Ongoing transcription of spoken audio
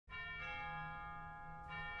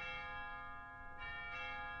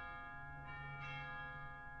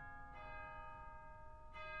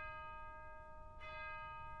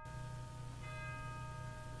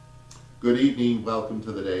Good evening, welcome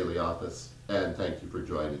to the Daily Office, and thank you for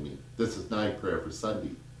joining me. This is Night Prayer for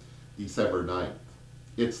Sunday, December 9th.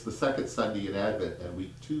 It's the second Sunday in Advent and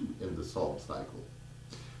week 2 in the Psalm cycle.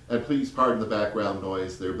 And please pardon the background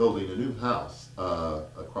noise, they're building a new house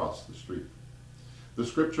across the street. The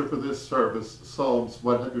scripture for this service, Psalms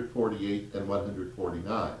 148 and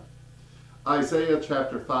 149, Isaiah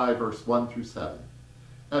chapter 5 verse 1 through 7,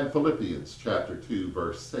 and Philippians chapter 2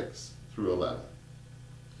 verse 6 through 11.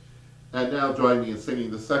 And now join me in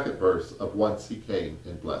singing the second verse of Once He Came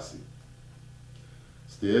in Blessing.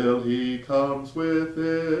 Still He comes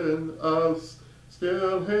within us,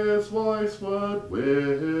 still His voice would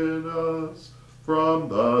win us from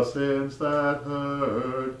the sins that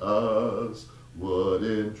hurt us, would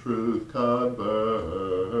in truth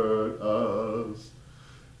convert us.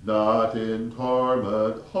 Not in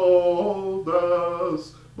torment hold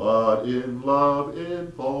us, but in love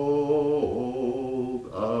enfold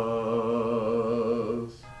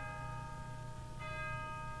us.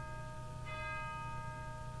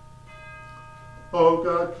 O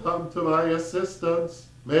God, come to my assistance,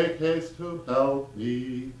 make haste to help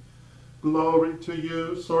me. Glory to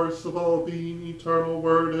you, source of all being, eternal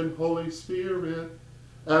Word and Holy Spirit,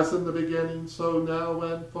 as in the beginning, so now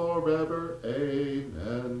and forever.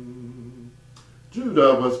 Amen.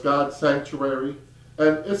 Judah was God's sanctuary,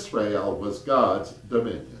 and Israel was God's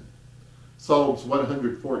dominion. Psalms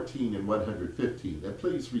 114 and 115, and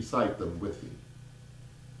please recite them with me.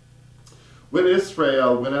 When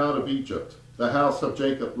Israel went out of Egypt, the house of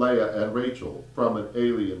Jacob, Leah, and Rachel, from an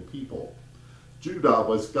alien people, Judah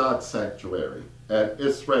was God's sanctuary, and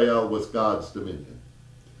Israel was God's dominion.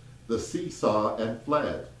 The sea saw and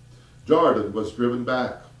fled. Jordan was driven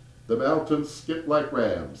back. The mountains skipped like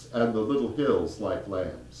rams, and the little hills like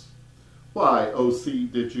lambs. Why, O sea,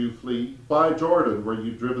 did you flee? Why, Jordan, were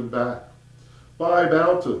you driven back? Why,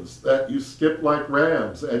 mountains, that you skip like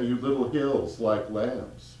rams, and you little hills like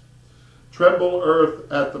lambs? Tremble,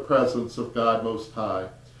 earth, at the presence of God Most High,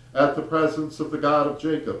 at the presence of the God of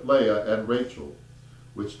Jacob, Leah, and Rachel,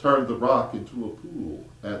 which turned the rock into a pool,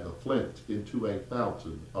 and the flint into a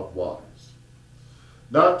fountain of waters.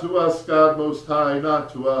 Not to us, God Most High, not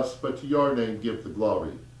to us, but to your name give the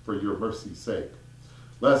glory, for your mercy's sake.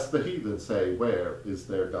 Lest the heathen say, where is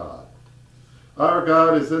their God? Our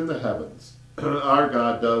God is in the heavens. Our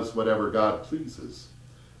God does whatever God pleases.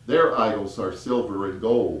 Their idols are silver and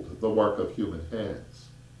gold, the work of human hands.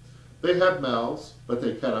 They have mouths, but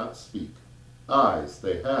they cannot speak. Eyes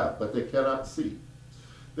they have, but they cannot see.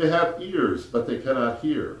 They have ears, but they cannot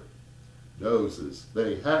hear. Noses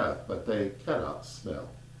they have, but they cannot smell.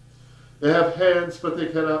 They have hands, but they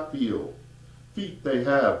cannot feel. Feet they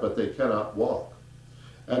have, but they cannot walk.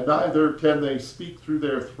 And neither can they speak through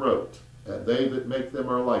their throat, and they that make them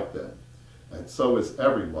are like them, and so is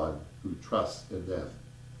everyone who trusts in them.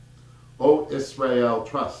 O Israel,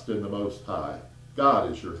 trust in the Most High.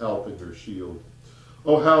 God is your help and your shield.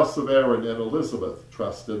 O house of Aaron and Elizabeth,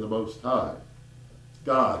 trust in the Most High.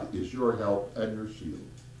 God is your help and your shield.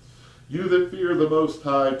 You that fear the Most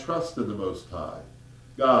High, trust in the Most High.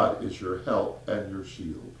 God is your help and your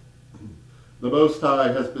shield. The Most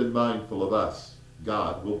High has been mindful of us.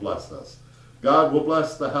 God will bless us. God will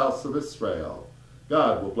bless the house of Israel.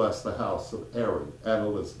 God will bless the house of Aaron and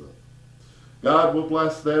Elizabeth. God will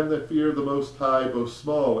bless them that fear the Most High, both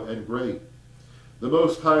small and great. The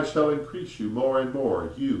Most High shall increase you more and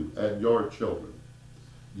more, you and your children.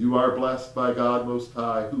 You are blessed by God Most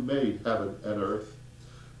High, who made heaven and earth.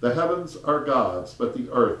 The heavens are God's, but the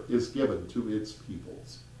earth is given to its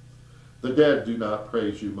peoples. The dead do not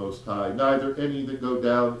praise you, Most High, neither any that go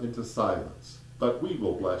down into silence. But we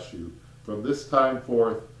will bless you from this time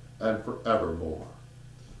forth and forevermore.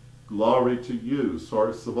 Glory to you,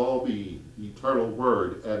 source of all being, eternal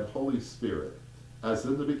Word and Holy Spirit, as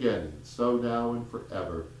in the beginning, so now and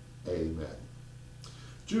forever. Amen.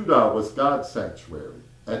 Judah was God's sanctuary,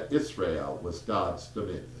 and Israel was God's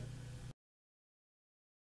dominion.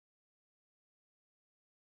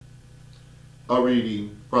 A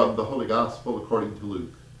reading from the Holy Gospel according to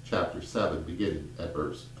Luke, chapter 7, beginning at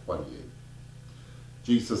verse 28.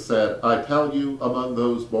 Jesus said, I tell you, among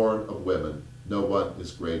those born of women, no one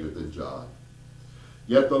is greater than John.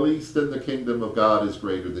 Yet the least in the kingdom of God is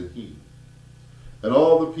greater than he. And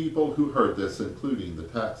all the people who heard this, including the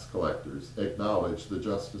tax collectors, acknowledged the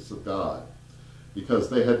justice of God, because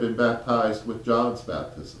they had been baptized with John's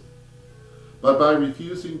baptism. But by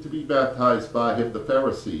refusing to be baptized by him, the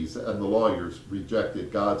Pharisees and the lawyers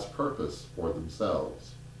rejected God's purpose for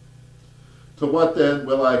themselves. To what then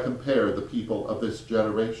will I compare the people of this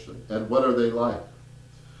generation, and what are they like?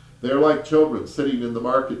 They are like children sitting in the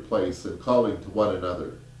marketplace and calling to one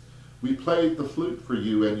another. We played the flute for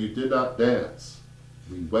you, and you did not dance.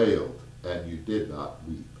 We wailed, and you did not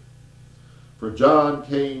weep. For John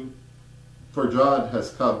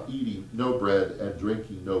has come eating no bread and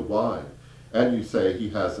drinking no wine, and you say he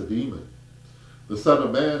has a demon. The Son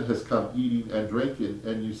of Man has come eating and drinking,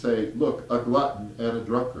 and you say, look, a glutton and a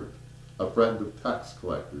drunkard, a friend of tax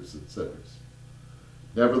collectors and sinners.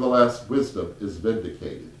 Nevertheless, wisdom is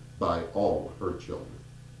vindicated by all her children.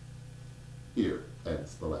 Here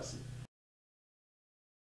ends the lesson.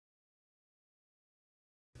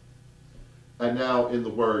 And now, in the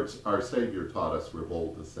words our Savior taught us, we're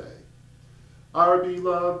bold to say, Our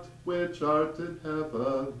beloved, which art in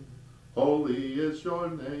heaven, holy is your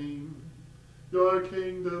name. Your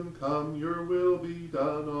kingdom come, your will be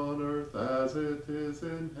done on earth as it is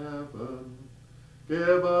in heaven.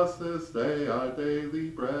 Give us this day our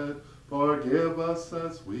daily bread. Forgive us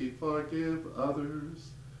as we forgive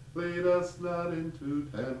others. Lead us not into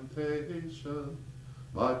temptation,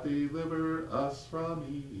 but deliver us from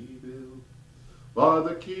evil. For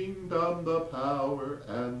the kingdom, the power,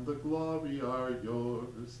 and the glory are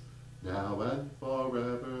yours, now and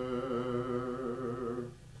forever.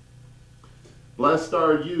 Blessed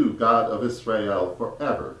are you, God of Israel,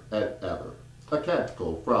 forever and ever. A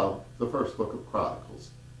canticle from the first book of Chronicles,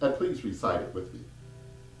 and please recite it with me.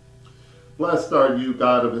 Blessed are you,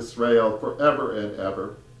 God of Israel, forever and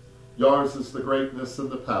ever. Yours is the greatness and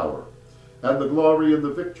the power, and the glory and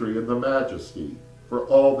the victory and the majesty, for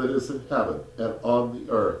all that is in heaven and on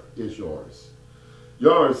the earth is yours.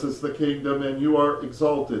 Yours is the kingdom, and you are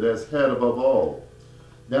exalted as head above all.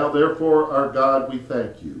 Now therefore, our God, we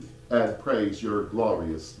thank you and praise your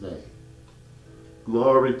glorious name.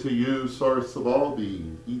 Glory to you, source of all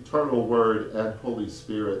being, eternal Word and Holy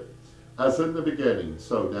Spirit, as in the beginning,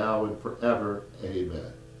 so now and forever.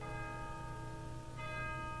 Amen.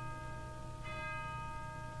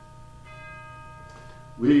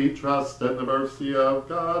 We trust in the mercy of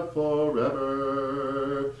God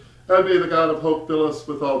forever. And may the God of hope fill us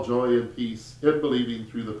with all joy and peace in believing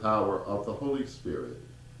through the power of the Holy Spirit.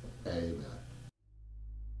 Amen.